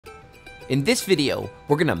In this video,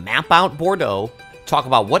 we're gonna map out Bordeaux, talk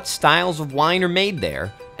about what styles of wine are made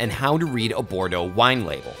there, and how to read a Bordeaux wine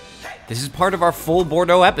label. This is part of our full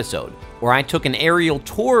Bordeaux episode, where I took an aerial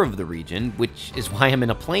tour of the region, which is why I'm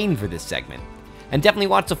in a plane for this segment. And definitely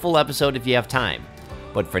watch the full episode if you have time.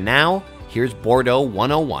 But for now, here's Bordeaux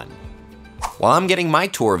 101. While I'm getting my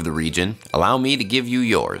tour of the region, allow me to give you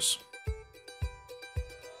yours.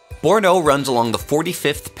 Bordeaux runs along the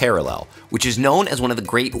 45th parallel, which is known as one of the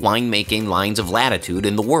great winemaking lines of latitude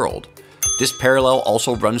in the world. This parallel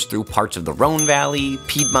also runs through parts of the Rhone Valley,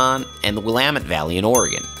 Piedmont, and the Willamette Valley in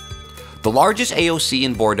Oregon. The largest AOC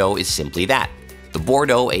in Bordeaux is simply that, the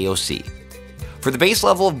Bordeaux AOC. For the base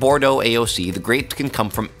level of Bordeaux AOC, the grapes can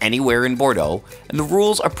come from anywhere in Bordeaux, and the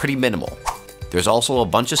rules are pretty minimal. There's also a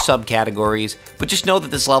bunch of subcategories, but just know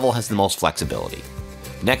that this level has the most flexibility.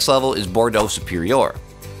 The next level is Bordeaux Superior.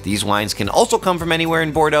 These wines can also come from anywhere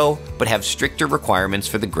in Bordeaux, but have stricter requirements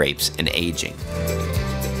for the grapes and aging.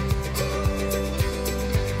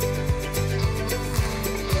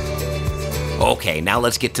 Okay, now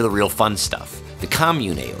let's get to the real fun stuff, the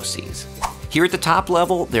commune AOCs. Here at the top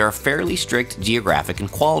level, there are fairly strict geographic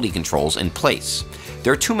and quality controls in place.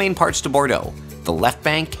 There are two main parts to Bordeaux, the left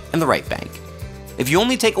bank and the right bank. If you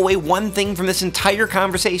only take away one thing from this entire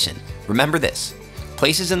conversation, remember this: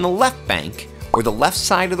 places in the left bank or the left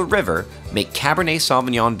side of the river make Cabernet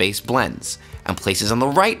Sauvignon based blends, and places on the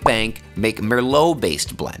right bank make Merlot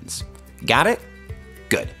based blends. Got it?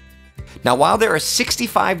 Good. Now, while there are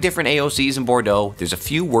 65 different AOCs in Bordeaux, there's a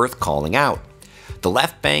few worth calling out. The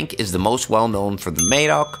left bank is the most well known for the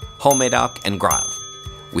Médoc, Haut-Médoc, and Grave.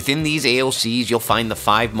 Within these AOCs, you'll find the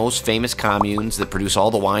 5 most famous communes that produce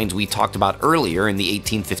all the wines we talked about earlier in the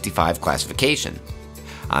 1855 classification.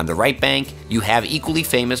 On the right bank, you have equally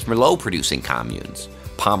famous Merlot-producing communes,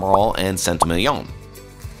 Pomerol and Saint-Emilion.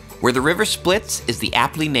 Where the river splits is the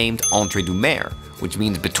aptly named Entre deux Mers, which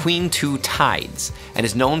means between two tides, and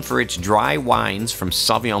is known for its dry wines from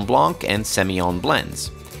Sauvignon Blanc and Semillon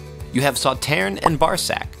blends. You have Sauternes and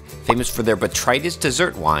Barsac, famous for their botrytis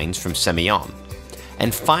dessert wines from Semillon.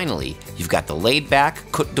 And finally, you've got the laid-back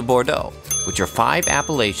Côte de Bordeaux, which are 5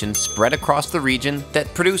 appellations spread across the region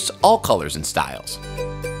that produce all colors and styles.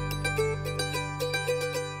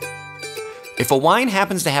 If a wine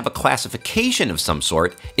happens to have a classification of some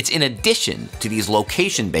sort, it's in addition to these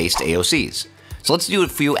location-based AOCs. So let's do a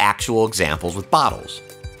few actual examples with bottles.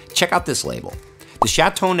 Check out this label. The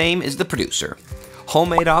chateau name is the producer.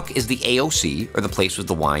 Haut-Médoc is the AOC, or the place where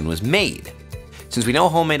the wine was made. Since we know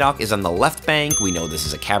Haut-Médoc is on the left bank, we know this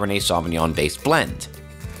is a Cabernet Sauvignon-based blend.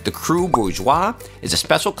 The Cru Bourgeois is a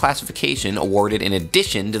special classification awarded in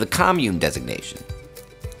addition to the commune designation.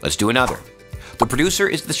 Let's do another. The producer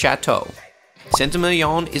is the chateau.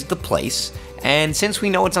 Saint-Emilion is the place, and since we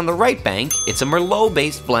know it's on the right bank, it's a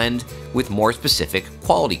Merlot-based blend with more specific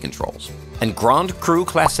quality controls. And Grand Cru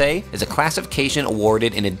Classé is a classification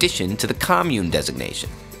awarded in addition to the commune designation.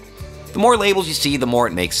 The more labels you see, the more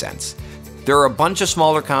it makes sense. There are a bunch of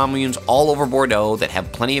smaller communes all over Bordeaux that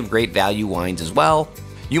have plenty of great value wines as well.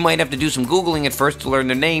 You might have to do some Googling at first to learn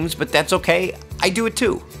their names, but that's okay, I do it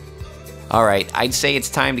too. Alright, I'd say it's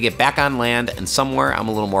time to get back on land and somewhere I'm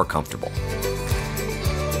a little more comfortable.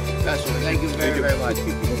 Special. Thank you very, very much.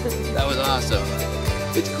 That was awesome.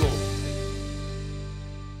 It's cool.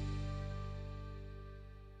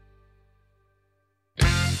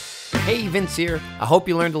 Hey, Vince here. I hope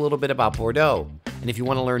you learned a little bit about Bordeaux. And if you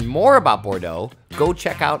want to learn more about Bordeaux, go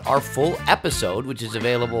check out our full episode, which is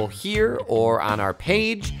available here or on our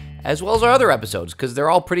page, as well as our other episodes, because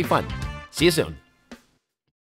they're all pretty fun. See you soon.